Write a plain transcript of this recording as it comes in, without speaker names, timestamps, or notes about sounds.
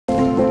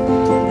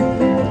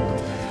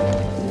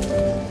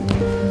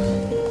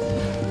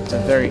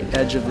very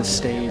edge of the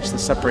stage. The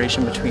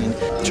separation between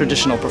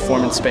traditional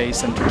performance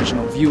space and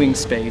traditional viewing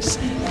space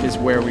is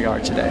where we are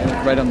today,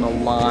 like right on the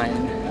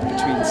line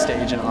between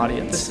stage and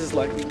audience. This is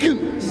like,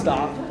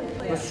 stop.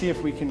 Let's see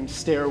if we can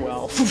stare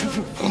well.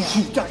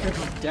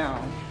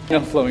 Down. No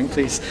flowing,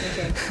 please.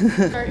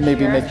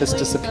 Maybe make this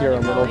disappear a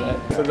little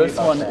bit. So this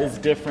one is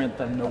different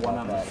than the one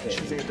on the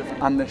stage.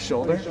 On the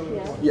shoulder?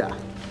 Yeah.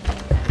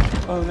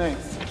 Oh,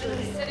 nice.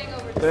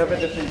 They have a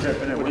different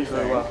grip and it works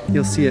very well.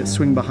 You'll see it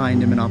swing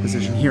behind him in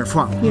opposition. Here,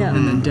 yeah.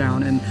 And then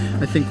down. And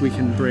I think we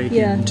can break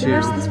into...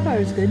 Yeah, this part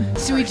is good.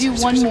 So we do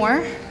one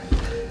more?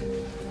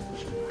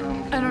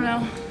 I don't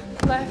know.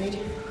 Left,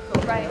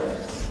 right.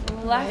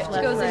 Left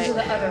goes right into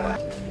the other one.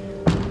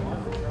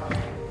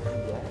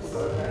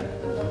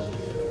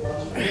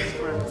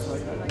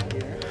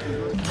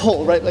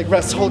 Pull, right leg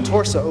rests, hold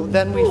torso.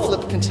 Then we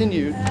flip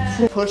continued.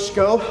 Push,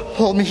 go.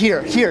 Hold me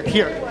here, here,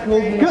 here.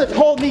 Hold me. Good,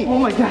 hold me. Oh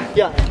my God.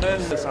 Yeah.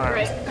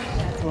 Right.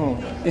 Oh,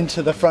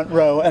 into the front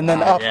row and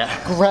then up. Yeah.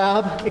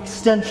 Grab,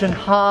 extension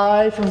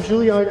high from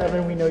Juilliard.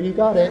 Evan, we know you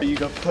got it. You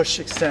go push,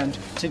 extend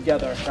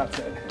together. That's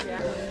it.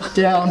 Yeah.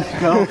 Down,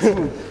 go.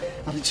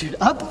 Altitude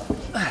up.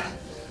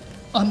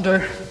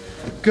 Under,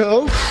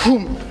 go.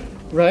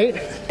 Right?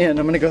 And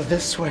I'm gonna go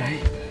this way.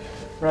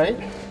 Right?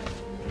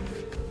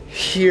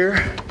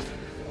 Here.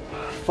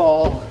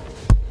 Fall.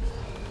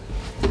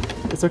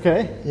 It's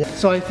okay? Yeah.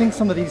 So I think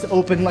some of these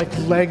open like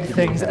leg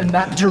things and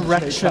that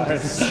direction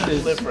is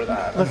live for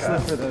that. Let's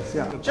live for this,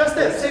 yeah. Just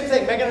this, same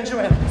thing, Megan and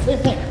Joanne. Same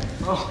thing.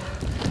 Oh.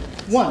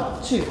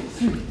 1, 2,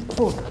 3,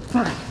 4,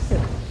 5,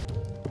 6.